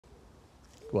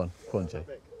Go on, Jay.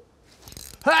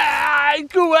 Hi,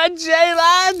 go on, Jay,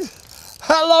 lad.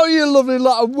 Hello, you lovely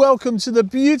lot, and welcome to the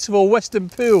beautiful Weston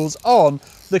Pools on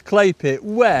the clay pit,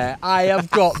 where I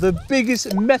have got the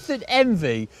biggest method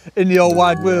envy in the whole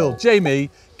wide world. Jamie,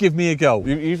 give me a go.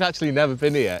 You've actually never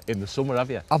been here in the summer, have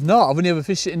you? I've not. I've only ever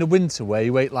fished it in the winter, where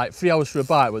you wait like 3 hours for a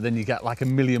bite, but then you get like £1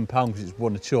 million because it's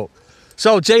one a chuck.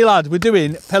 So, Jay lad, we're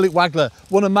doing Pellet Waggler,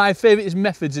 one of my favourite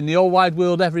methods in the whole wide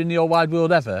world ever,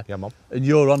 Yeah, Mum. And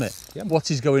you're on it. Yeah,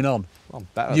 what is going on? Well, I'm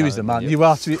better You is the man. You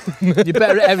are to be, you're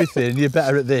better at everything. You're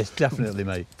better at this, definitely,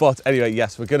 mate. But anyway,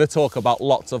 yes, we're going to talk about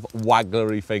lots of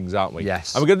wagglery things, aren't we?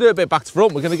 Yes. And we're going to do it a bit back to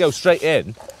front. We're going to go straight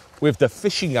in with the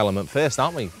fishing element first,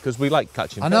 aren't we? Because we like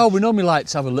catching fish. I know, we normally like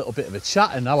to have a little bit of a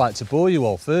chat, and I like to bore you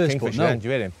all first, Kingfisher, but no. then, do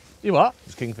you hear him? You what?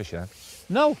 It's Kingfisher then.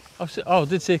 No. I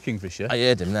did say Kingfisher. I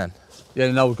heard him then. Yeah,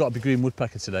 no, we've got to be green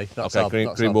woodpecker today. That's okay,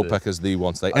 green woodpecker's the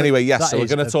one today. Anyway, yes, so we're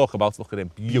going to talk about, look at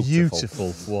him,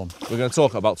 beautiful one. We're going to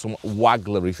talk about some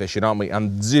wagglery fishing, aren't we?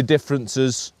 And the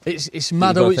differences. It's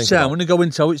mad how it's changed. I'm going to go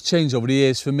into how it's changed over the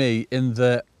years for me in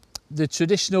the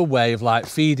traditional way of like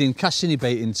feeding, casting your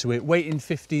bait into it, waiting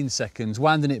 15 seconds,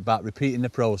 winding it back, repeating the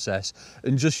process,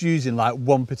 and just using like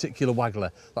one particular waggler.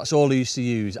 That's all I used to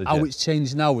use. How it's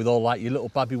changed now with all like your little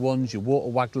babby ones, your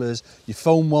water wagglers, your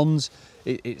foam ones.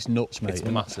 It's nuts, mate. It's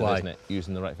massive, isn't it?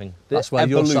 Using the right thing. That's why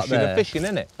you're sat there. Of fishing,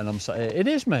 isn't it? And I'm sat here. It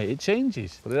is, mate. It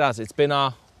changes. But it has. It's been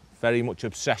our very much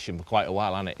obsession for quite a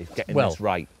while, hasn't it? It's getting this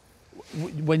right.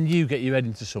 When you get your head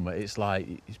into something, it's like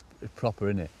it's proper,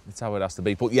 isn't it? That's how it has to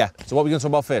be. But yeah, so what we're going to talk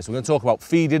about first, we're going to talk about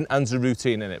feeding and the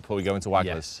routine in it before we go into wagglers.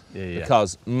 Yes. Yeah.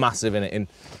 Because massive in it. And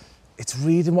it's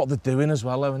reading what they're doing as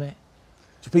well, isn't it?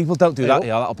 So people don't do that.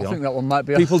 Yeah, that'll be I think that one might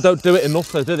be. People don't do it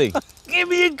enough, though, do they? Give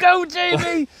me a go,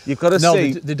 Jamie. You've got to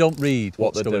see. No, they don't read what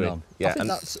what's they're going doing. on. Yeah, I think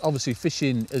that's obviously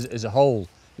fishing as a whole.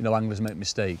 You know, anglers make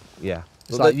mistakes. Yeah.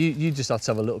 It's like you just had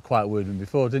to have a little quiet word with me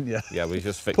before, didn't you? Yeah, we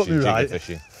just fixed Put me right.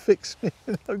 fishing. Fix me.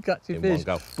 Don't catch your fish. In one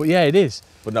go. But yeah, it is.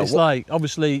 But no, it's like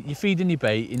obviously you're feeding your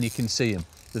bait and you can see them.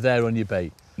 They're there on your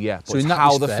bait. Yeah. But so in it's that how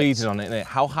respect, they're feeding on it, isn't it?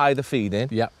 How high they're feeding.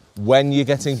 Yeah. When you're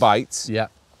getting bites. Yeah.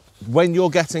 When you're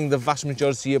getting the vast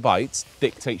majority of your bites,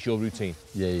 dictates your routine.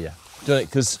 Yeah. Doesn't it?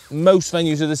 Because most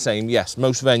venues are the same. Yes,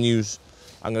 most venues,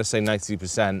 I'm going to say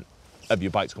 90% of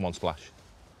your bites come on splash.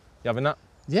 You having that?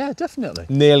 Yeah, definitely.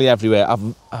 Nearly everywhere.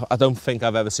 I don't think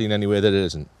I've ever seen anywhere that it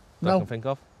isn't. No. I can think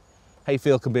of.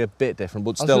 Hayfield can be a bit different,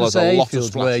 but still there's a lot of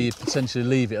splash. Where you potentially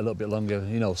leave it a little bit longer,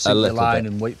 you know, sink the line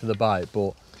and wait for the bite.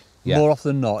 But more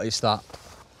often than not, it's that.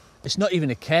 It's not even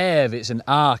a curve, it's an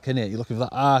arc, isn't it? You're looking for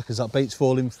that arc as that bait's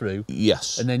falling through.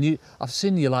 Yes. And then I've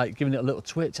seen you like giving it a little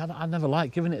twitch. I never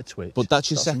like giving it a twitch. But that's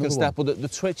your second step. But the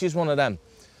twitch is one of them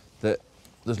that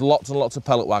there's lots and lots of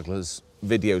pellet wagglers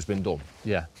videos been done.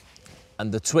 Yeah.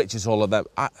 And the twitch is all of them.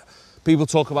 People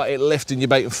talk about it lifting your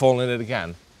bait and falling in it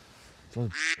again.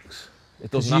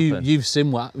 It doesn't happen. You've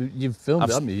seen what you've filmed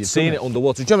it, haven't you? I've seen it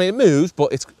underwater. Do you know what I mean? It moves,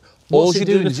 but it's all you're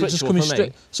doing is just coming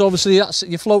straight. So obviously that's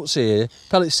your floats here,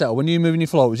 pellet settle. When you're moving your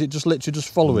float, is it just literally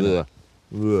just following it?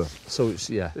 Yeah. So it's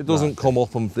It doesn't come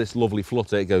up on this lovely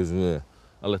flutter. It goes a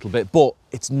little bit, but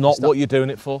it's not what you're doing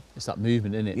it for. It's that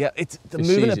movement, isn't it? Yeah, it's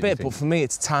moving a bit, but for me,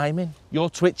 it's timing. You're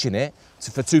twitching it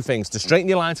for two things: to straighten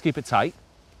your line to keep it tight.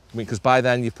 I mean, because by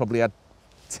then you've probably had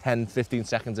 10, 15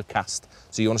 seconds of cast.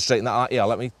 So you want to straighten that out? Yeah,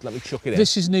 let me chuck it in.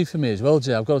 This is new for me as well,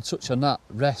 Jay. I've got to touch on that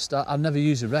rest. I've never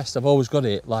used a rest. I've always got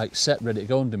it like set, ready to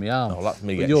go under my arm. Oh, that's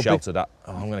me getting shouted at.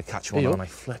 Oh, I'm going to catch one on my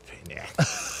flipping, yeah.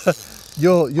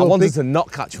 I wanted to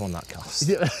not catch one that cast.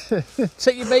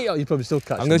 Take your bait out, you probably still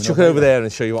catch I'm going to chuck it over there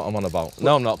and show you what I'm on about.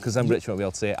 No, I'm not, because then Rich won't be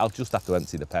able to see it. I'll just have to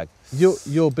empty the peg.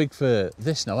 You're big for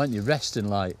this now, aren't you? Resting,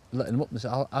 like, letting them up.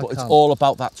 But it's all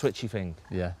about that twitchy thing.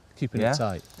 Yeah. Keeping it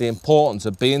tight. The importance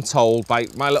of being told by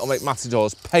my little mate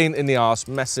Matador's pain in the arse,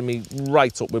 messing me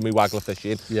right up with me waggler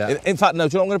fishing. Yeah. In fact, no,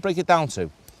 do you know what I'm going to break it down to?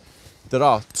 There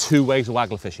are two ways of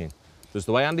waggler fishing. There's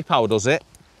the way Andy Power does it,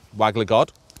 Waggler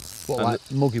God. What,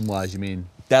 like mugging wise, you mean?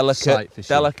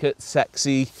 Delicate,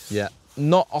 sexy. Yeah.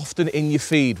 Not often in your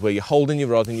feed where you're holding your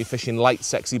rod and you're fishing light,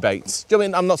 sexy baits. Do you know what I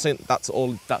mean? I'm not saying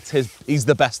he's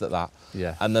the best at that.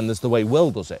 Yeah. And then there's the way Will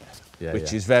does it,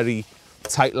 which is very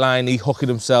tight liney, hooking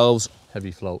themselves.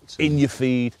 Heavy floats. In your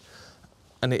feed.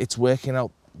 And it's working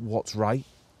out what's right.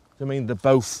 I mean, they're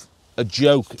both a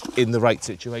joke in the right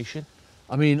situation.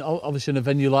 I mean, obviously in a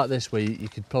venue like this where you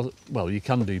could, you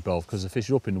can do both because the fish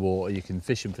are up in the water, you can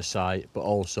fish them for sight, but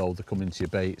also they come into your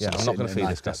baits. Yeah, I'm not going to feed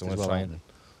this cast,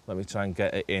 let me try and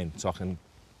get it in so I can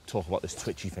talk about this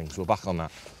twitchy thing. So we're back on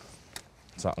that.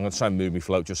 So I'm going to try and move my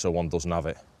float just so one doesn't have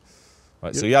it.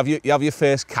 Right, so you have your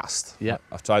first cast. Yeah.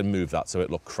 I've tried to move that so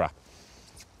it looked crap.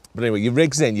 But anyway, your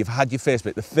rig's in, you've had your first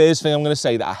bit. The first thing I'm going to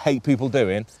say that I hate people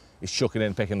doing is chucking in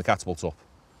and picking the catapult up.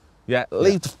 Yeah,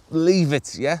 leave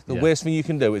it, yeah? The worst thing you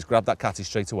can do is grab that catty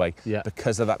straight away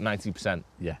because of that 90%.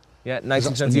 Yeah. Yeah,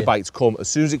 90% of your bites come, as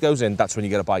soon as it goes in, that's when you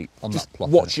get a bite. On Just that plot,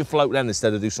 watch your float then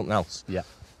instead of do something else. Yeah.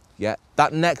 Yeah,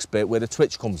 that next bit where the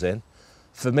twitch comes in,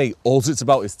 for me, all it's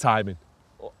about is timing.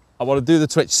 I want to do the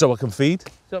twitch so I can feed. Do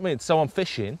you know what I mean? So I'm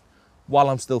fishing while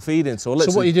I'm still feeding. So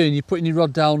what are you doing? You're putting your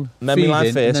rod down, then my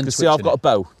line first, because see, I've got a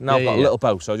bow. Now I've got a little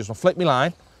bow, so I just want to flick my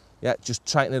line. Yeah, just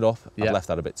tighten it up. I've left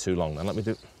that a bit too long. Then let me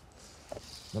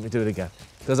do it again.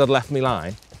 Because I'd left my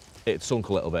line, it sunk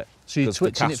a little bit. So you're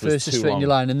twitching it first to straighten your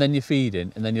line, and then you're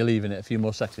feeding, and then you're leaving it a few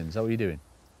more seconds. Is that what you're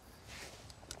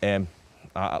doing?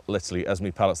 Literally, as my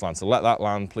pellets land. So let that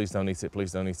land, please don't eat it,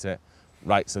 please don't eat it.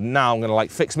 Right, so now I'm going to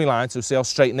like fix my line, so see I'll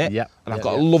straighten it. Yeah. And I've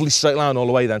got a lovely straight line all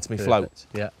the way then to my float.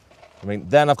 Yeah. I mean,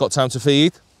 then I've got time to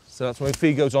feed. So that's when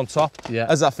feed goes on top. Yeah.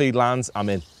 As that feed lands, I'm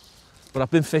in. But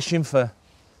I've been fishing for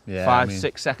 5,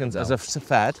 6 seconds as I've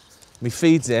fed. My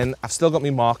feed's in, I've still got my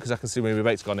mark because I can see when my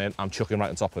bait's gone in, I'm chucking right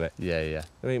on top of it. Yeah, yeah.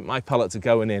 I mean, my pellets are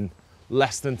going in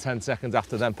less than 10 seconds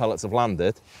after them pellets have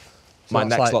landed. So my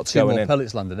next lot's going in. 2 more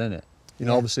pellets landed, isn't it? You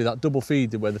know, obviously that double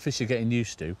feed where the fish are getting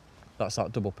used to, that's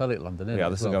that double pellet landing, isn't it? Yeah,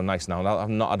 this is going nice now. I've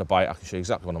not had a bite, I can show you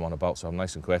exactly what I'm on about, so I'm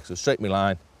nice and quick. So straight my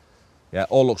line. Yeah,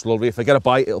 all looks lovely. If I get a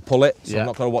bite, it'll pull it, so I'm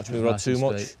not going to watch my rod too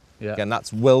much. Yeah. Again,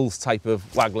 that's Will's type of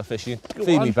waggler fishing.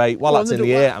 Feed me bait. While that's in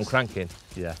the air, I'm cranking.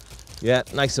 Yeah. Yeah,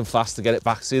 nice and fast to get it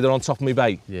back. See, they're on top of me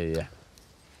bait. Yeah, yeah.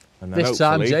 And this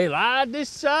time, Jay lad,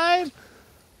 this time.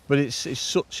 But it's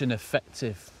such an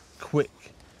effective, quick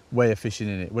way of fishing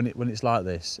in it when it's like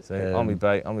this. So on me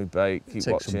bait, keep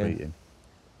watching.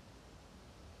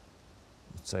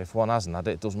 So if one hasn't had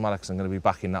it, it doesn't matter because I'm going to be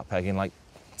back in that peg in like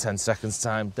 10 seconds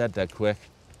time, dead quick.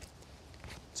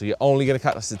 So you're only going to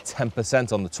catch this at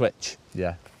 10% on the twitch.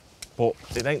 Yeah. But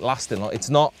it ain't lasting. It's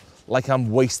not like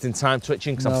I'm wasting time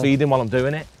twitching because I'm feeding while I'm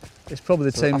doing it. It's probably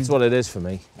the same. That's what it is for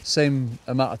me. Same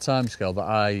amount of time scale that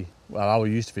I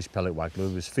used to fish pellet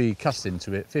waggler was feed, cast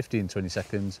into it, 15, 20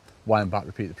 seconds, wind back,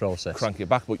 repeat the process. Crank it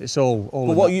back. But it's all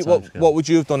but what would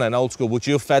you have done then, old school? Would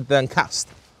you have fed then cast?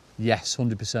 Yes,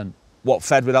 100%. What,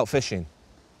 fed without fishing?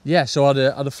 Yeah, so I'd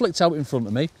have flicked out in front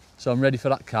of me, so I'm ready for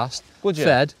that cast. Would you?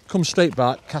 Fed, come straight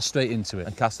back, cast straight into it.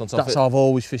 And cast on top of it? That's how I've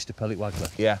always fished a pellet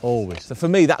waggler. Yeah. Always. So for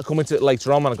me, that'll come into it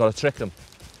later on when I've got to trick them.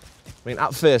 I mean,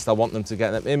 at first, I want them to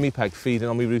get them in me peg, feeding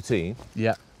on my routine.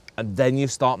 Yeah. And then you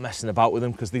start messing about with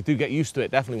them because they do get used to it,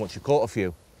 definitely, once you've caught a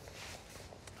few.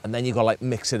 And then you've got to like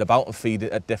mix it about and feed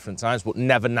it at different times, but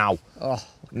never now. Oh.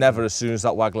 Never as soon as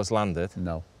that waggler's landed.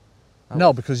 No.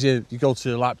 No, because you go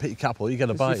to like pick your catapult, you get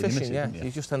a bite, fishing, you miss it, yeah. don't you?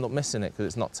 You just end up missing it because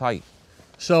it's not tight.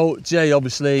 So Jay,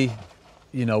 obviously,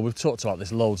 you know, we've talked about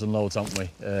this loads and loads, haven't we?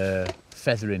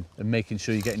 Feathering and making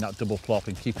sure you're getting that double plop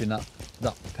and keeping that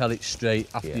pellet straight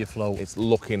after your float. It's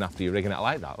looking after you're rigging it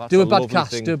like that. That's do a bad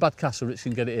cast, do a bad cast so Rich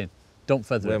can get it in. Don't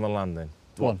feather it. Where am I landing?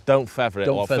 Go on. Don't feather it.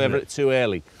 Don't feather it too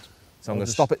early. So I'm going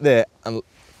to stop it there and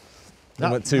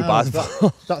that went too bad.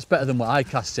 That's better than what I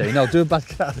cast, Jay. No, do a bad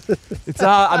cast. It's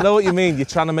hard. I know what you mean. You're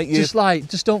trying to make you...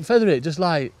 Just don't feather it. Just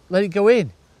like, let it go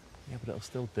in. Yeah, but it'll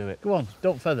still do it. Go on,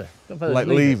 don't feather. Don't feather. Like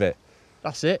leave it.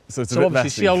 That's it. So it's obviously messy.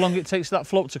 See how long it takes that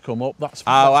float to come up. That's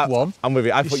one. I'm with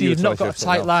you. I thought you've not got a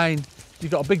tight line.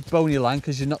 You've got a big bony line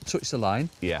because you've not touched the line.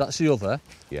 Yeah. That's the other.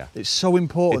 Yeah. It's so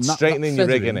important. It's straightening your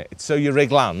rig, innit? It's so your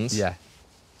rig lands. Yeah.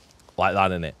 Like that,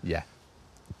 innit? Yeah.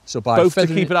 So by both to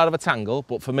keep it out of a tangle,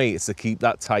 but for me, it's to keep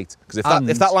that tight. Because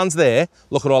if that lands there,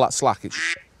 look at all that slack.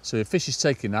 So if fish is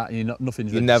taking that, and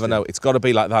nothing's. You never know. It's got to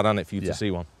be like that, hasn't it, for you to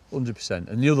see one. 100%.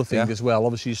 And the other thing as well,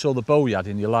 obviously you saw the bow you had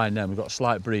in your line then, we've got a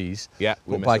slight breeze. Yeah.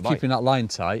 But by keeping that line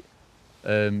tight,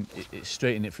 it's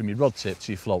straightening it from your rod tip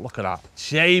to your float. Look at that.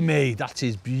 Jamie, that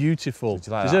is beautiful. Did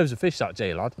you like Deserves a fish, that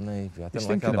Jay lad. Maybe. I He's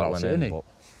didn't thinking like about it, isn't he? But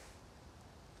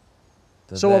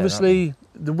so obviously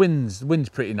the wind's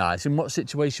pretty nice. In what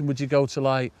situation would you go to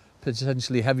like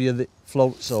potentially heavier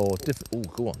floats or different?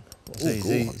 Oh, go on.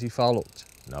 Is he foul hooked?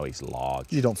 No, he's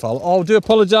large. You don't foul. Oh, do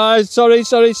apologise. Sorry.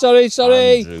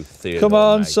 Andrew Theodore, come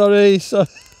on, mate. sorry.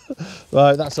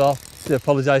 Right, that's off. Do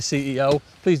apologise, CEO.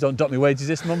 Please don't dock me wages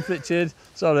this month, Richard.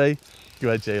 Sorry. Go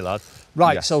ahead, Jay lad.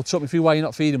 Right, yes. So talk me through why you're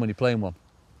not feeding when you're playing one.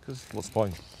 Because what's the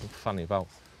point? What's funny about?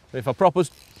 If I proper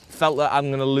felt that I'm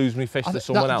going to lose my fish to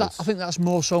someone else. I think that's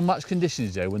more so match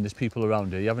conditions, Jay, when there's people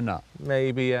around you. You having that?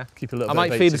 Maybe, yeah. Keep a little I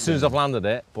might feed as soon as I've landed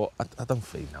it, but I don't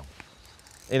feed now.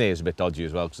 In here is a bit dodgy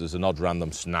as well because there's an odd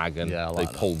random snag and they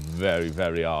pull very,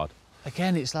 very hard.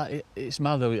 Again, it's like, it's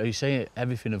mad though. Are you saying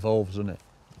everything evolves, doesn't it?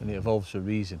 And it evolves for a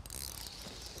reason.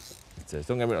 It is.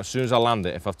 Don't get me wrong, as soon as I land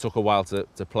it, if I've took a while to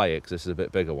play it, because this is a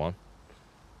bit bigger one,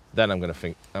 Then I'm going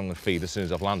to feed as soon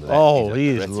as I've landed it. Oh, he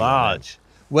is large.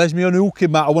 Where's me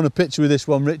unhooking, Matt? I want a picture with this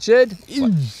one, Richard.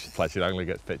 Pleasure angler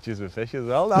gets pictures with fish as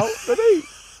well now, doesn't he?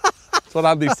 That's what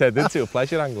Andy's turned into, a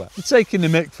pleasure angler. They're taking the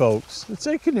mick, folks. They're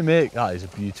taking the mick. That is a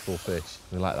beautiful fish.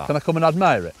 We like that. Can I come and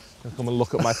admire it? Can I come and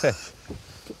look at my fish?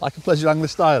 Like a pleasure angler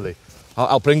style.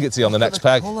 I'll bring it to you on the next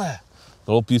peg. Colour.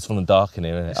 They're all beautiful and dark in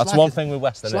here, isn't it? That's like one thing with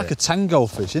Weston. It's like a tango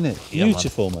fish, isn't it? Yeah,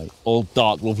 Beautiful, mate. All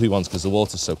dark, lovely ones because the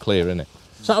water's so clear, isn't it?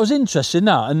 So that was interesting,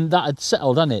 that, and that had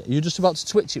settled, hadn't it? You were just about to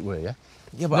twitch it, were you?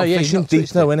 Yeah, but I'm fishing deep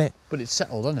though, innit? But it's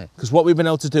settled, hasn't it? Because what we've been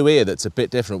able to do here that's a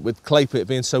bit different, with clay pit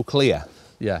being so clear,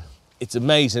 yeah, it's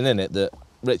amazing, isn't it, that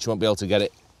Rich won't be able to get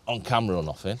it on camera or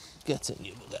nothing. Get it,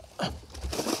 you bugger.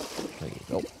 There you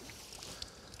go.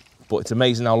 But it's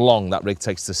amazing how long that rig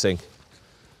takes to sink.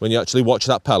 When you actually watch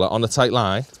that pellet on a tight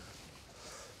line,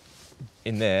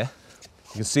 in there,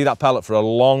 you can see that pellet for a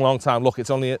long, long time. Look,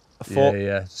 it's only a foot,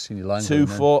 yeah, seen your line 2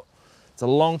 foot. It's a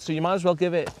long, so you might as well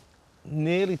give it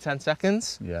nearly 10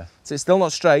 seconds. Yeah. So it's still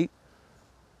not straight.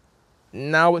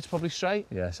 Now it's probably straight.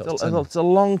 Yeah, so it's a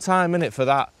long time, innit, for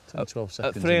that. 10, 12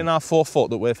 seconds. At 3.5, 4 foot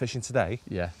that we're fishing today.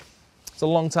 Yeah. It's a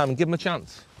long time, and give them a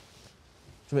chance.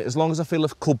 As long as I feel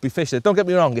it could be fish there. Don't get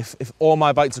me wrong, if all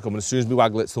my bites are coming, as soon as we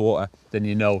waggle it to the water, then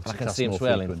you know I can see them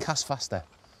swirling. Cast faster.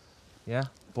 Yeah,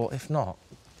 but if not,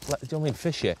 do you know what I mean?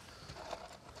 Fish it.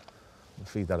 I'll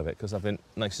feed that a bit because I've been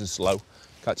nice and slow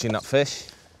catching that fish.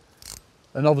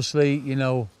 And obviously, you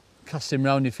know, cast him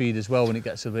round your feed as well when it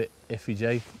gets a bit iffy,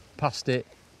 Jay. Past it,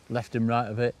 left and right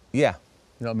of it. Yeah.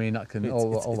 You know what I mean? That can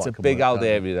it's a big old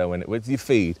area though, isn't it? With your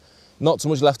feed, not so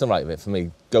much left and right of it for me.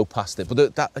 Go past it,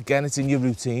 but that again, it's in your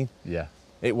routine. Yeah.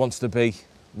 It wants to be.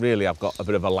 Really, I've got a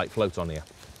bit of a light float on here,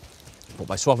 but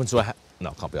by swapping to a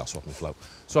no, it can't be our swapping float.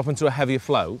 Swapping to a heavier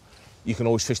float, you can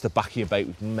always fish the back of your bait,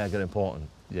 which is mega important.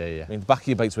 Yeah, yeah. I mean, the back of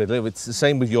your bait's where they live. It's the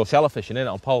same with your shallow fishing,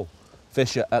 innit, on pole.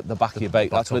 Fish at the back of your bait.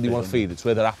 That's where they want to feed. It's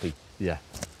where they're happy. Yeah.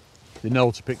 They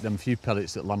know to pick them few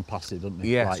pellets that land past it, don't they?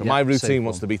 Yeah, right, so my routine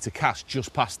wants to be to cast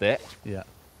just past it. Yeah.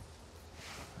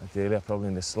 Ideally, I probably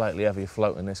need a slightly heavier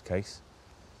float in this case.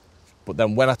 But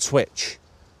then when I twitch,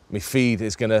 my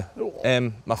feed's gonna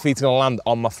land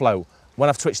on my float. When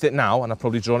I've twitched it now, and I've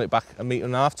probably drawn it back 1.5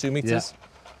 meters, 2 meters,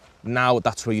 now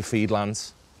that's where your feed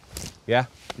lands. Yeah?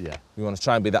 Yeah. You want to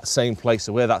try and be that same place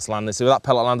of where that's landing. So where that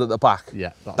pellet landed at the back.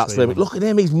 Yeah, that's where look at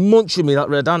him, he's munching me, that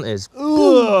red ant is.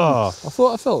 I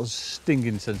felt a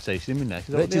stinging sensation in my neck.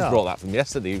 Richard's brought that from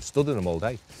yesterday, he stood in them all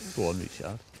day. Go on,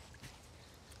 Richard.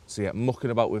 So yeah,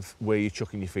 mucking about with where you're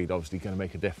chucking your feed, obviously going to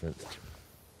make a difference.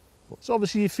 So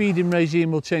obviously your feeding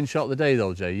regime will change throughout the day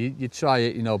though, Jay. You try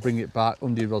it, you know, bring it back,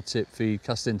 under your rod tip, feed,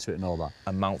 cast into it and all that.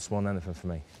 Amounts more than anything for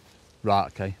me. Right,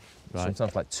 okay. Right.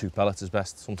 Sometimes like 2 pellets is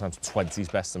best, sometimes 20 is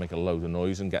best to make a load of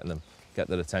noise and get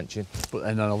their attention. But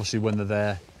then obviously when they're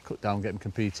there, cut down, get them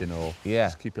competing, or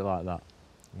just keep it like that.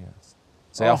 Yeah.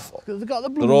 So they've got the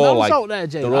blue mouse out there,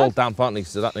 Jay. They're all damp, aren't they?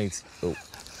 So that needs. Oh.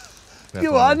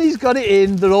 Come on, he's got it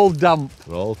in. They're all damp.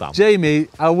 They're all damp. Jamie,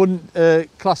 I wouldn't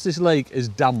class this lake as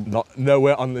damp.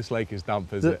 Nowhere on this lake is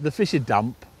damp, is it? The fish are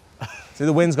damp. See,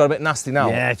 the wind's got a bit nasty now.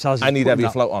 Yeah, it has. I need heavy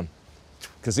float on.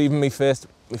 Because even my first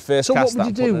cast. So what would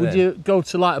you do? Would you go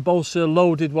to like a balsa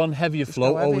loaded one, heavier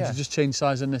float, or would you just change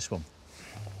size on this one?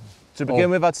 To begin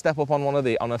with, I'd step up on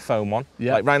on a foam one.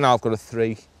 Yeah. Like right now, I've got a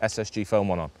 3 SSG foam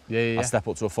one on. Yeah. I'd step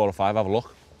up to a 4 or 5, have a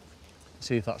look.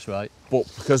 See if that's right. But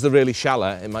because they're really shallow,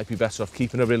 it might be better off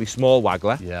keeping a really small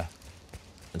waggler. Yeah.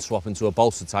 And swapping to a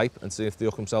balsa type and see if they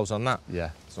hook themselves on that. Yeah.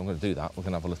 So I'm going to do that. We're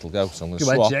going to have a little go. So I'm going to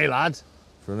swap. swap. Jay, lad.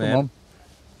 From him.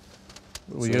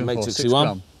 What were you for? 6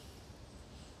 gram?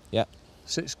 Yeah.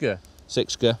 6 gur?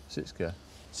 6 gur. 6 gur.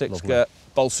 6 gur.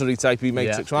 Balsa type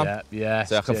matrix one. Yeah.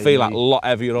 So I can feel that a lot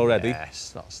heavier already.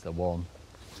 Yes, that's the one.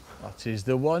 That is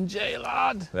the one, Jay,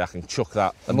 lad. I can chuck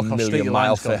that a million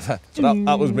mile further.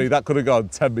 That was me. That could have gone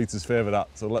 10 metres further, that.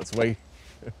 So let's wait.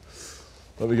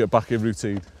 Let me get back in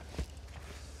routine.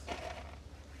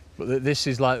 But this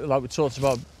is like we talked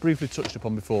about, briefly touched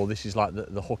upon before, this is like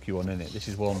the hooky one, isn't it? This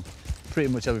is one, pretty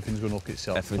much everything's going to hook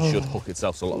itself. Everything should hook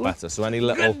itself a lot better. So any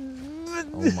little,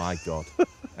 oh my God.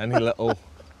 Any little.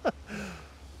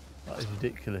 That is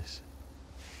ridiculous.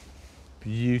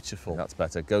 Beautiful. That's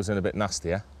better. It goes in a bit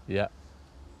nastier. Yeah.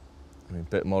 I mean, a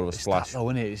bit more of a splash. That though,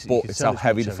 isn't it? But it's how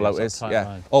heavy the float is. Yeah.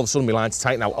 Line. All of a sudden, my line's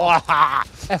tight now.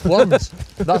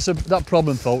 F1s. That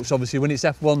problem, folks. Obviously, when it's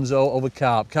F1s over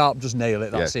carp, just nail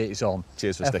it. That's it. It's on.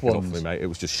 Cheers for sticking up for me, mate. It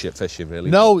was just shit fishing, really.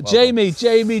 No, well, Jamie.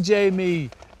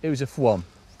 It was F1.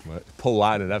 Right. Pull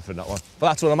line and everything, that one. But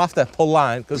that's what I'm after. Pull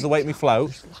line, because the way me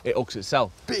float, it hooks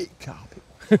itself. Big carp.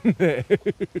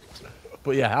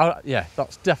 But yeah,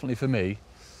 that's definitely for me.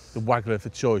 the waggler for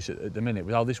choice at the minute.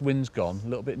 With how this wind's gone, a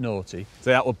little bit naughty. So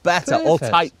that was better. Perfect. All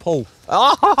tight pull.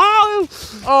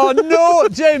 Oh no,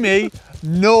 Jamie!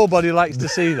 Nobody likes to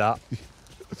see that.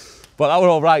 But that was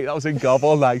all right. That was in gob,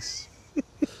 all nice.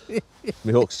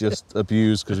 My hook's just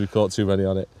abused because we caught too many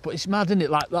on it. But it's mad, isn't it?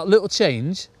 Like that little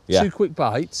change, 2 quick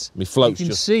bites. My float's you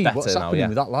can just see better what's happening now,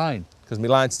 with that line. Because my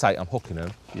line's tight, I'm hooking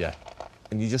them. Yeah.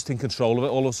 And you're just in control of it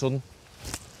all of a sudden.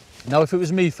 Now, if it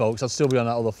was me, folks, I'd still be on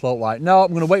that other float. Like, no, I'm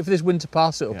going to wait for this wind to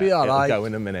pass. It'll be all right. It'll go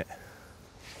in a minute.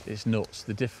 It's nuts.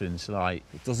 The difference, like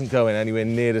it doesn't go in anywhere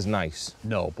near as nice.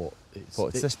 No, but it's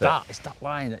this bit. It's that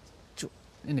line. That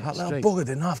little bugger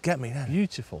didn't half get me then.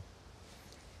 Beautiful.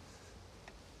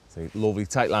 See, lovely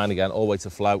tight line again, all the way to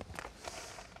float.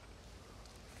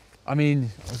 I mean,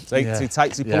 see, too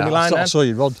tight. See, pulling my line. I saw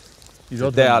your rod.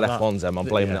 They are F1s, them. I'm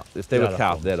blaming it. If they were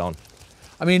carved, they're on.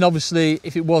 I mean, obviously,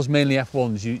 if it was mainly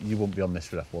F1s, you wouldn't be on this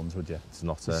for F1s, would you? It's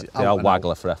not. The old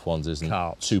Waggler for F1s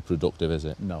isn't too productive, is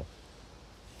it? No.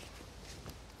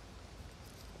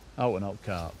 Out and out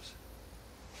carps.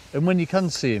 And when you can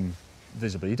see him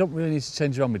visibly, you don't really need to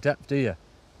change around with depth, do you?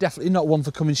 Definitely not one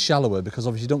for coming shallower, because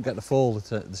obviously you don't get the fall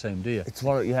the same, do you? It's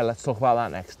one. Yeah, let's talk about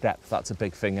that next. Depth. That's a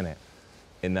big thing, isn't it?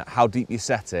 In that, how deep you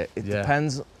set it. It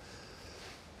depends.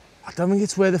 I don't think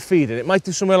it's where they're feeding. It might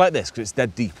do somewhere like this because it's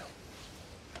dead deep.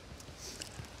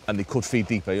 And they could feed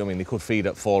deeper. I mean, they could feed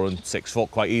at 4 and 6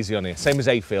 foot quite easy on here. Same as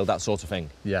A-field, that sort of thing.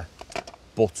 Yeah.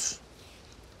 But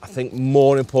I think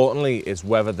more importantly is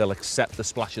whether they'll accept the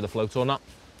splash of the float or not,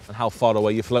 and how far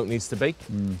away your float needs to be.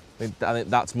 I think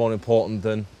that's more important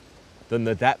than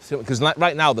the depth. Because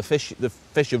right now the fish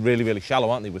are really, really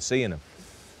shallow, aren't they? We're seeing them.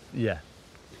 Yeah.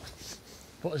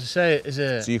 What does it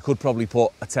say? So you could probably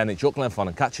put a 10-inch hook length on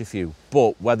and catch a few,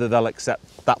 but whether they'll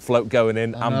accept that float going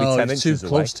in and be 10 inches away. It's too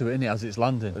close to it, isn't it, as it's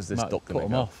landing? As this duck put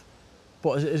them off.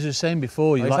 But as you were saying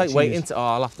before, you like waiting to. Oh,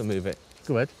 I'll have to move it.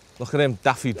 Go ahead. Look at him,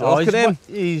 daffy. Look at him.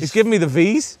 He's giving me the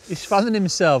V's. He's fanning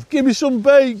himself. Give me some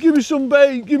bait. Give me some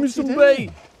bait. Give me some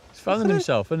bait. He's fanning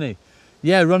himself, isn't he?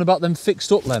 Yeah, run about them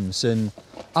fixed up lengths, and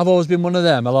I've always been one of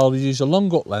them. I'll always use a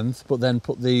long up length, but then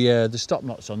put the stop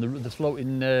knots on, the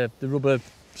floating, the rubber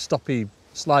stoppy,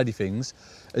 slidey things,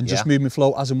 and just move my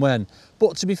float as and when.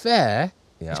 But to be fair,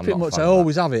 it's pretty much I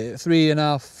always have it at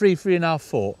 3.5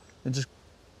 foot, and just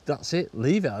that's it.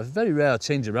 Leave it. It's very rare I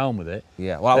change around with it.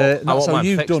 Yeah, well, that's how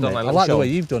you've done it. I like the way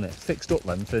you've done it. Fixed up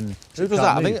length and. Who does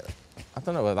that? I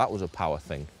don't know whether that was a power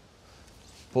thing,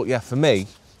 but yeah, for me,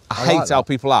 I hate how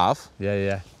people have.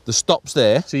 Yeah. The stops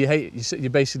there. So you're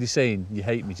basically saying you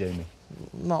hate me, Jamie.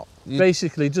 Not.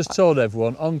 Basically, just told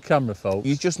everyone on camera, folks.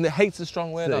 You just hate's a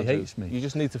strong word. That he hates me. You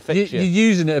just need to fix it. You're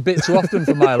using it a bit too often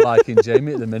for my liking,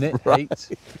 Jamie. At the minute, hate.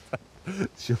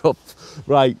 Shut up.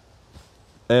 Right.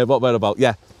 What about?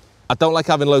 Yeah, I don't like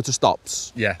having loads of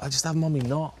stops. Yeah. I just have them on me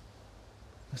knot.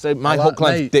 So my hook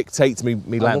length dictates me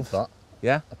length. I love that.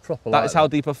 Yeah. That is how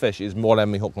deep a fish is more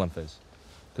than my hook length is.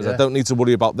 Because I don't need to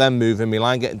worry about them moving, my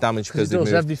line getting damaged because they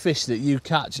move. Every fish that you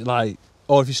catch, like,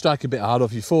 or if you strike a bit hard, or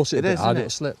if you force it a bit hard, it'll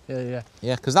slip. Yeah.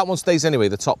 Yeah, because that one stays anyway,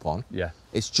 the top one. Yeah.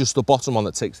 It's just the bottom one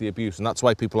that takes the abuse, and that's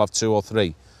why people have 2 or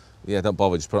 3. Yeah, don't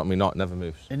bother, just put it on me knot, it never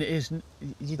moves. And it is.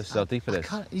 This is how deep it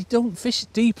is. You don't fish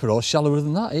deeper or shallower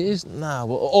than that, it is. Nah,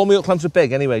 well, all my hook clamps are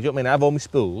big anyway, do you know what I mean? I have all my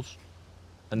spools,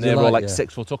 and they're all like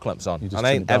 6 foot hook clamps on, and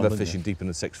I ain't ever fishing deeper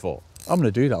than 6 foot. I'm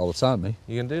going to do that all the time, me.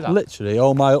 You can do that? Literally,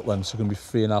 all my hook lengths are going to be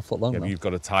 3.5 foot long. Yeah, but you've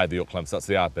got to tie the hook lengths, that's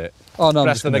the hard bit. Oh, no,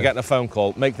 Rest of them are getting a phone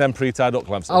call, make them pre-tied hook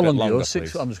lengths a bit longer, yours?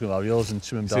 6 foot, I'm just going to have yours and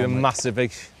trim them down. See the massive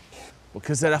big...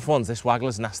 Because they're F1s, this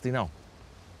Waggler's nasty now.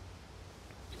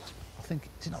 Do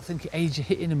you not think it aids you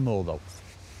hitting them more, though?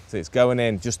 See, it's going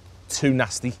in, just too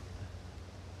nasty.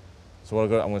 So what I'm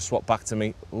going to swap back to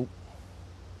me. Ooh.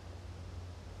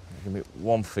 Give me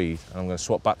one feed, and I'm going to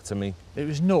swap back to me. It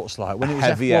was nuts, like when it was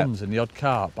F1s and the odd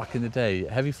carp back in the day,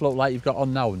 heavy float like you've got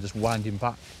on now, and just winding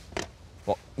back.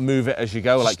 What? Move it as you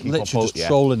go, like keep literally just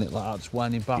trolling it like that, just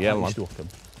winding back. Yeah, like man.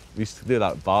 We used to do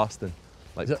that at Barston,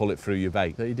 like pull it through your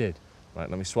bait. That you did. Right,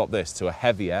 let me swap this to a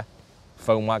heavier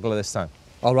foam waggler this time.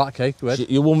 All right, okay, go ahead.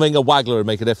 You wouldn't think a waggler would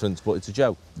make a difference, but it's a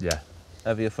joke. Yeah.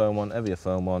 Heavier foam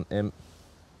one, imp.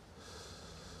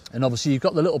 And obviously you've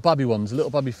got the little babby ones, the little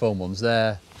babby foam ones.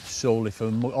 They're solely for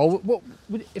or what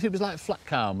if it was like flat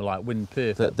calm, like wind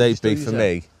perfect. They'd be for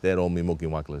me. They're all me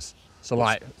mugging wagglers. So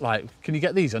like, can you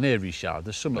get these on Erie Shard?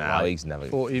 There's some like he's never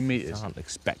 14 metres. I can't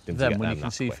expect him to get them when you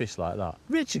can see quick. Fish like that.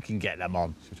 Richard can get them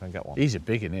on. Should we try and get one? He's a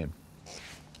big in him.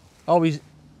 Oh, he's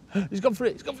gone for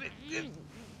it. He's gone for it.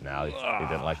 No, he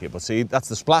didn't like it. But see, that's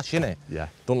the splash, innit? Yeah.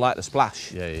 Don't like the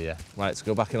splash. Yeah. Right, let's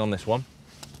go back in on this one.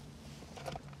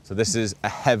 So this is a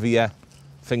heavier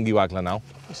fingy waggler now.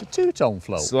 It's a 2-tone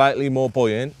float. Slightly more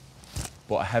buoyant.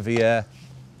 but a heavier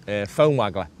foam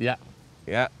waggler. Yeah.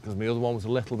 Yeah, because my other one was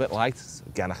a little bit light.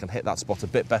 Again, I can hit that spot a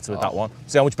bit better with that one.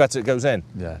 See how much better it goes in?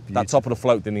 Yeah, beautiful. That top of the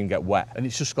float didn't even get wet. And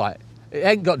it's just like, it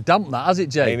ain't got damp that, has it,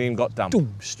 Jay? It ain't even got damp.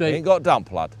 Boom, straight. It ain't got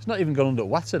damp, lad. It's not even gone under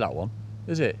water, that one,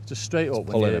 is it? Just straight up.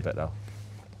 Pull in a bit, though.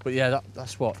 But yeah,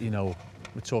 that's what, you know,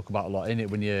 we talk about a lot, innit?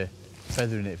 When you're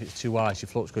feathering it, if it's too high, your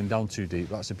float's going down too deep.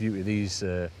 That's the beauty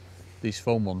of these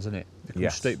foam ones, isn't it? They come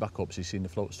straight back up, so you've seen the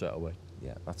float straight away.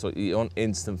 Yeah, that's what you want,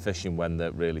 instant fishing when they're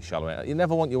really shallow. You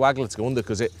never want your waggler to go under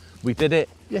because we did it.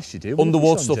 Yes, you do.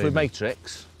 Underwater stuff with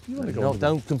Matrix. You want to go no,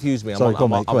 don't confuse me. Sorry,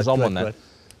 I was on one then.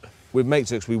 With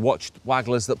Matrix, we watched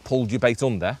wagglers that pulled your bait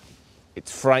under.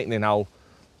 It's frightening how,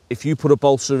 if you put a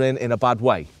balsa in a bad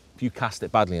way, if you cast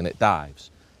it badly and it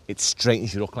dives, it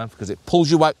straightens your hook length because it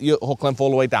pulls your hook length all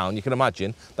the way down. You can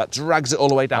imagine that drags it all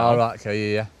the way down. All right,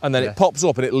 okay, yeah. And then it pops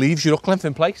up and it leaves your hook length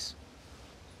in place.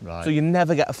 Right. So you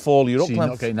never get a fall of your hook So length. you're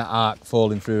not getting that arc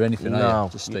falling through anything, are you?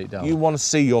 Just straight down. You want to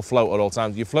see your float at all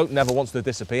times. Your float never wants to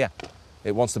disappear.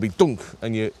 It wants to be dunk,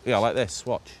 and like this,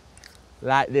 watch.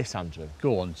 Like this, Andrew.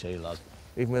 Go on, Jay, lad.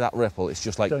 Even with that ripple, it's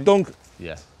just like dunk.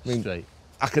 Yeah, straight.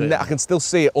 I can still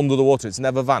see it under the water. It's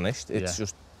never vanished. It's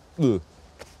just, ugh.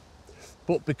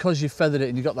 But because you feathered it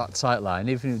and you got that tight line,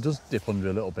 even if it does dip under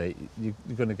a little bit, you're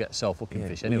going to get self-hooking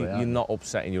fish anyway. You're not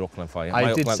upsetting your hook length, are you?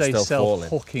 I did say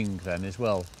self-hooking then as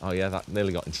well. Oh yeah, that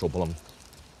nearly got in trouble.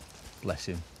 Bless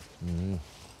him.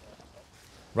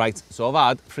 Right, so I've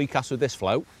had 3 casts with this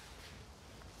float.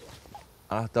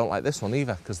 I don't like this one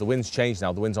either because the wind's changed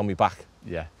now. The wind's on me back.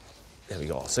 Yeah. There we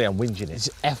go. See, I'm whinging it. It's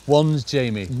F1s,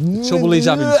 Jamie. The trouble he's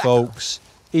having, folks,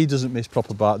 he doesn't miss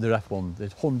proper bark. They're F1. They're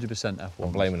 100% F1s.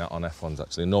 I'm blaming that on F1s,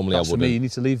 actually. Normally That's I wouldn't. For me, you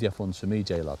need to leave the F1s for me,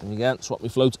 Jay, lad. And again, swap my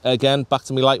float again, back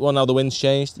to my light one, now the wind's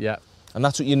changed. Yeah. And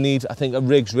that's what you need. I think a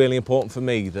rig's really important for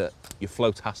me, that your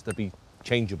float has to be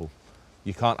changeable.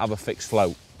 You can't have a fixed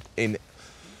float in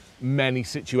many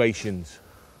situations.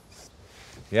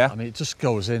 Yeah? I mean, it just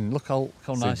goes in. Look how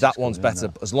nice that one's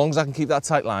better. As long as I can keep that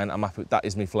tight line, I'm happy. That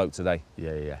is my float today.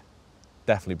 Yeah.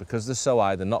 Definitely, because they're so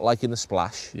high, they're not liking the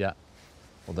splash. Yeah.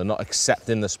 Or they're not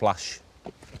accepting the splash.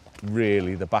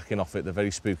 Really, they're backing off it. They're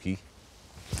very spooky.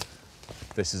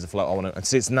 This is the float I want to. And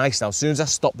see, it's nice now. As soon as I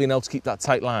stop being able to keep that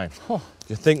tight line,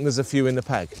 you think there's a few in the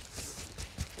peg.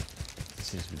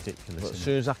 This is ridiculous. But as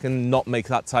soon as I can not make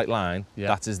that tight line,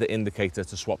 that is the indicator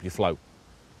to swap your float.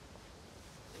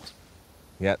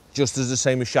 Yeah, just as the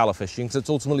same as shallow fishing, because it's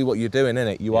ultimately what you're doing, isn't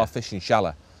it? You are fishing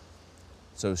shallow.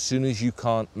 So as soon as you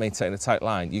can't maintain a tight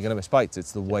line, you're going to miss bites.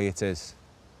 It's the way it is.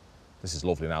 This is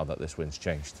lovely now that this wind's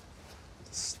changed.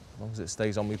 As long as it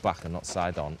stays on me back and not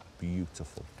side on,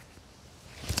 beautiful.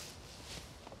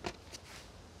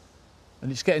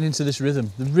 And it's getting into this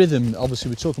rhythm. The rhythm, obviously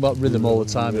we talk about rhythm all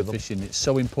the time in fishing. It's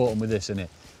so important with this, isn't it?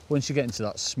 Once you get into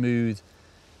that smooth,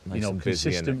 nice,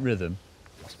 consistent rhythm,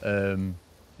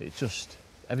 it just,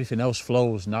 everything else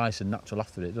flows nice and natural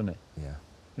after it, doesn't it? Yeah.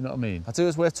 You know what I mean? I think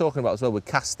it's worth talking about as well with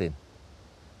casting.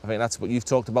 I think that's what you've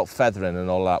talked about, feathering and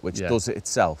all that, which does it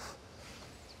itself.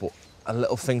 But a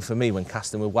little thing for me when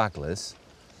casting with wagglers,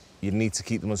 you need to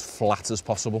keep them as flat as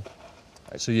possible.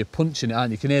 So you're punching it,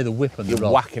 aren't you? You can hear the whip on the rod.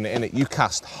 You're whacking it in it. You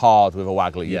cast hard with a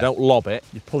waggler. You don't lob it.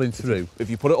 You're pulling through. If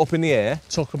you put it up in the air.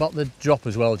 Talk about the drop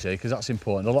as well, Jay, because that's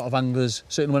important. A lot of anglers,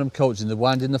 certainly when I'm coaching, they're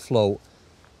winding the float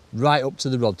right up to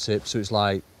the rod tip, so it's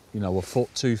like, you know, a foot,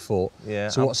 2 foot. Yeah.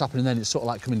 So what's happening then? It's sort of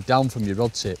like coming down from your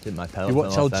rod tip. Didn't my pellet you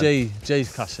watch how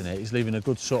Jay's casting it. He's leaving a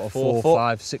good sort of 4,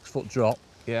 5, 6 foot drop.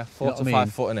 Yeah, 4 to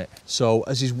 5 foot in it. So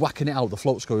as he's whacking it out, the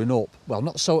float's going up. Well,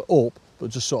 not so up, but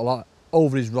just sort of like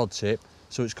over his rod tip.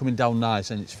 So it's coming down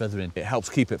nice and it's feathering. It helps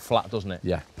keep it flat, doesn't it?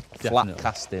 Yeah, flat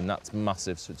casting, that's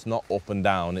massive. So it's not up and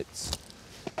down.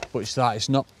 But it's that, it's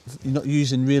not, you're not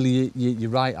using really your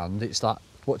right hand. It's that,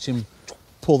 watch him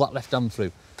pull that left hand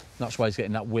through. That's why he's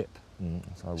getting that whip.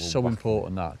 So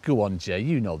important that. Go on, Jay,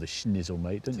 you know the schnizzle,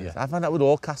 mate, don't you? I find that with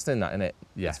all casting, that, innit?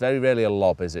 Yeah. It's very rarely a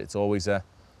lob, is it? It's always a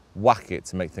whack it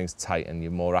to make things tight, and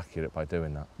you're more accurate by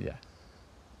doing that. Yeah.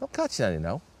 Not catching any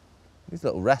now. Needs a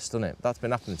little rest, doesn't it? That's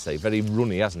been happening today. Very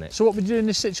runny, hasn't it? So what would you do in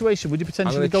this situation? Would you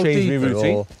potentially go change deeper? My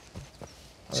routine. Or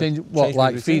change what,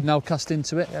 like feed now, cast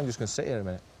into it? Yeah, I'm just going to sit here a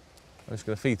minute. I'm just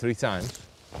going to feed 3 times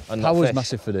and Power's fish.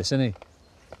 massive for this, isn't he?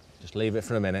 Just leave it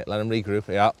for a minute, let them regroup.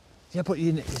 Yeah. Yeah, but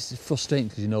it's frustrating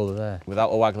because you know they're there. Without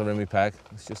a waggler in my peg,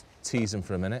 let's just tease them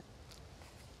for a minute.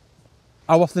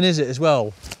 How often is it as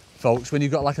well, folks, when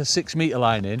you've got like a 6 metre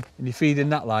line in and you're feeding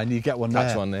that line, you get one there?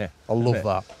 Catch one there. I love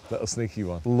that. Little sneaky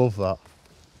one. Love that.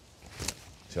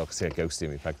 So I can see a ghosty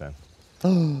in my peg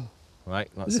then. Right,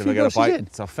 let's see if I get a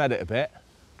bite. So I fed it a bit.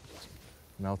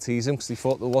 And I'll tease him because he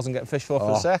thought there wasn't getting fish for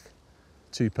a sec.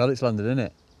 2 pellets landed in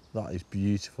it. That is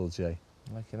beautiful, Jay.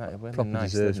 Making that really Proper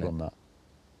nice, deserves doesn't one, it?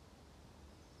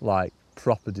 that. Like,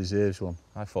 proper deserves one.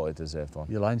 I thought it deserved one.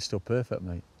 Your line's still perfect,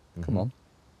 mate. Come on.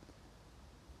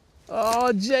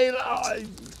 Oh, Jay, right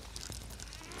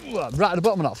at the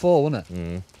bottom of that 4, wasn't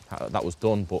it? That was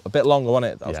done, but a bit longer,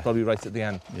 wasn't it? That was Yeah. probably right at the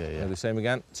end. Yeah. The same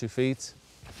again, 2 feet.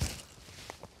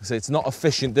 So it's not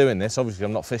efficient doing this. Obviously,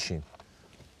 I'm not fishing.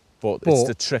 But it's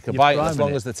the trick of biting. As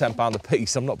long as they're £10 a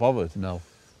piece, I'm not bothered. No.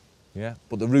 Yeah,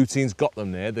 but the routine's got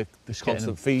them there. The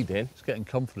constant feeding. It's getting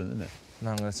confident, isn't it?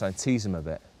 Now I'm going to try and tease them a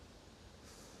bit.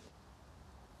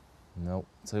 No,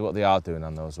 tell you what they are doing,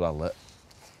 Anno, as well, that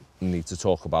we need to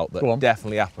talk about that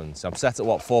definitely happens. I'm set at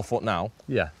what, 4 foot now?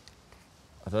 Yeah.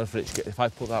 I don't know if Rich, if I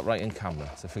put that right in camera,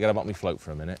 so forget about me float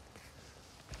for a minute.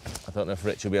 I don't know if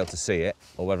Rich will be able to see it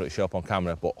or whether it show up on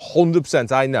camera, but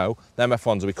 100% I know them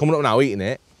F1s will be coming up now eating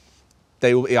it.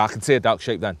 They will, yeah, I can see a dark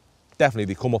shape then.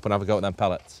 Definitely they come up and have a go at them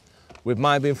pellets. With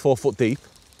mine being 4 foot deep.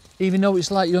 Even though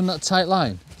it's like you're on that tight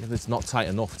line? Yeah, it's not tight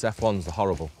enough. It's F1s, they're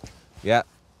horrible. Yeah,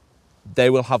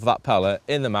 they will have that pellet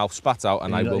in the mouth, spat out,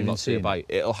 and I will not see a bite.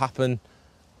 It'll happen.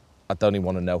 I don't even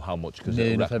want to know how much because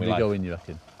it'll wreck me life. Every go in, you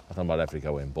reckon? I don't know about every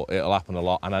go in, but it'll happen a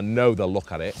lot, and I know they'll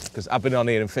look at it because I've been on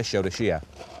here in Fish Show this year,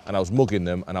 and I was mugging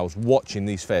them, and I was watching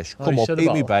these fish come up,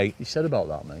 eat me bait. You said about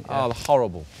that, mate. Yeah. Oh, they're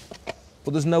horrible.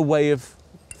 But there's no way of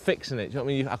fixing it. Do you know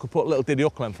what I mean? I could put a little diddy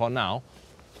hook length on now,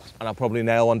 and I'll probably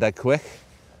nail one dead quick.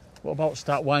 What about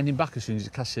start winding back as soon as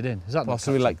you cast it in? Is that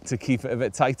possibly like to keep it a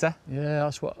bit tighter? Yeah,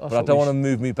 that's what. But I don't want to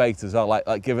move me bait as well.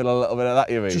 Like give it a little bit of that.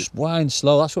 You mean? Just wind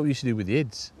slow. That's what we used to do with the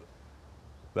ids.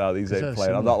 No, these ain't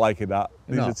playing. I'm not liking that.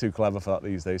 These are too clever for that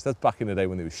these days. That's back in the day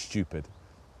when they were stupid.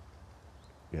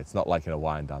 Yeah, it's not liking a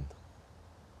wind hand.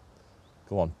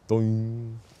 Go on.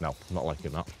 Doing. No, I'm not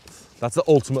liking that. That's the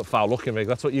ultimate foul looking rig.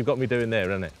 That's what you've got me doing there,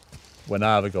 isn't it? When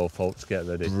I have a go, folks, get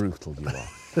ready. Brutal you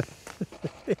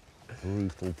are.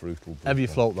 Brutal. Heavy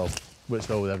float though. Which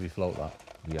go with heavy float that.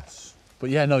 Yes. But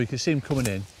yeah, no, you can see him coming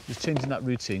in, just changing that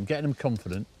routine, getting him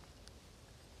confident.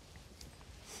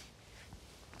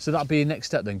 So that'd be your next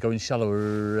step then, going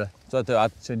shallower. So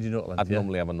I'd changing up length. I'd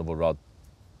normally have another rod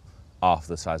half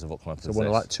the size of hook length. So one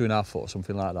of like 2.5 foot or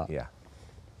something like that. Yeah.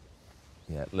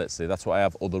 Yeah, let's see. That's what I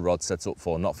have other rods set up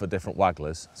for, not for different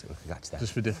wagglers. So we can catch them.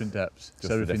 Just for different depths. Just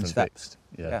so everything's fixed.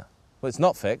 Yeah. Well, it's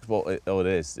not fixed, but it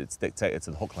is. It's dictated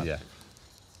to the hook length. Yeah.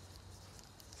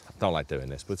 I don't like doing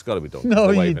this, but it's got to be done.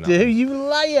 No, you do. You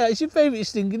liar. It's your favourite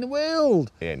sting in the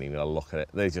world. He ain't even gonna look at it.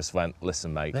 They just went,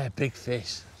 listen, mate. They're big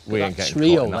fish. We ain't getting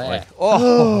trio caught in that there. way.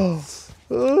 Oh.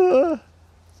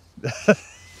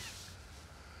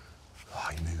 Oh,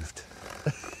 he moved.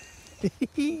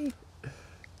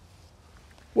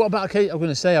 What about, okay, I'm going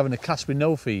to say having a cast with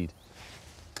no feed?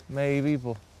 Maybe,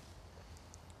 but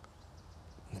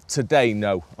today,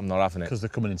 no, I'm not having it. Because they're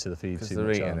coming into the feed because too they're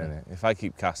much, eating in it. If I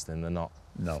keep casting, they're not.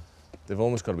 No. They've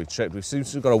almost got to be tricked. We've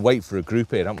seems to have got to wait for a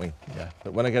group here, haven't we? Yeah.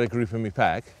 But when I get a group in my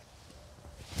peg,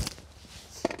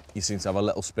 you seem to have a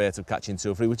little spurt of catching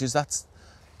 2 or 3, which is that's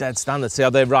dead standard. See how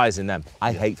they're rising them?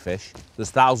 I hate fish.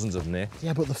 There's thousands of them here.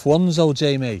 Yeah, but the F1s though,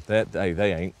 Jamie.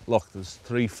 They ain't. Look, there's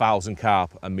 3,000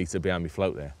 carp a metre behind me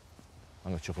float there.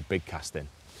 I'm going to chuck a big cast in.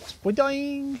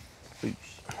 Boing.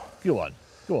 Go on.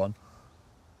 Go on.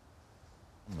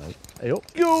 Right. Hey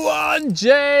up. Go on,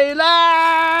 Jay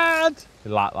lad!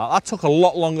 Like that. That took a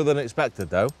lot longer than expected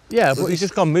though. Yeah, but he's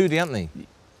just gone moody, hasn't he?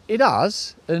 It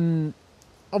has, and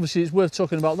obviously it's worth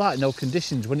talking about that in no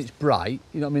conditions. When it's bright,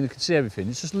 you know what I mean, they can see everything.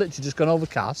 It's just literally just gone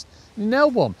overcast. You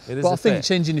nailed one. But I think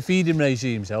changing the feeding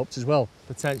regimes helped as well.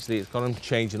 Potentially it's gone and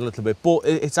changing a little bit, but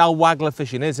it's how waggler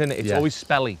fishing is, isn't it? It's always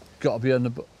spelly. Got to be on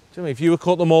the... Do you know what I mean? If you were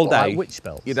caught them all day, like witch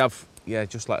spells? You'd have, yeah,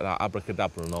 just like that,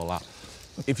 abracadabra and all that.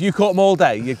 If you caught them all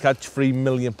day, you'd catch £3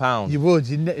 million. You would.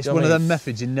 It's one of them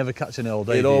methods, you'd never catch an all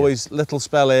day. You'd always, little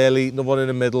spell early, another one in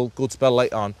the middle, good spell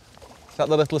late on. Is that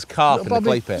the littlest carp in the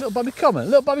clay pit? Little Bobby Common,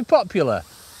 little Bobby Popular.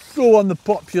 Go on the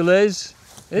populars,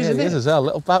 isn't it? It is as well,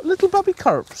 little Bobby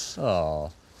Carps. Oh.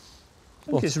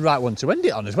 I think it's the right one to end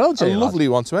it on as well, Jay. A lovely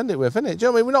one to end it with, isn't it? Do you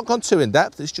know what I mean? We're not gone too in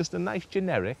depth, it's just a nice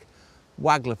generic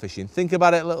waggler fishing. Think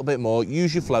about it a little bit more,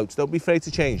 use your floats, don't be afraid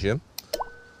to change them.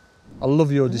 I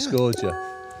love your disclosure.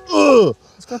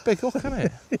 It's got a big hook,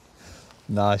 hasn't it?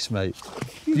 Nice, mate.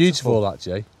 Beautiful that,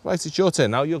 Jay. Right, it's your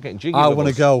turn now, you're getting jiggy. I want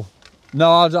to go. No,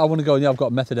 I want to go. Yeah, I've got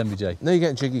a method, MVJ. No, you're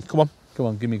getting jiggy, come on. Come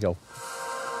on, give me a go.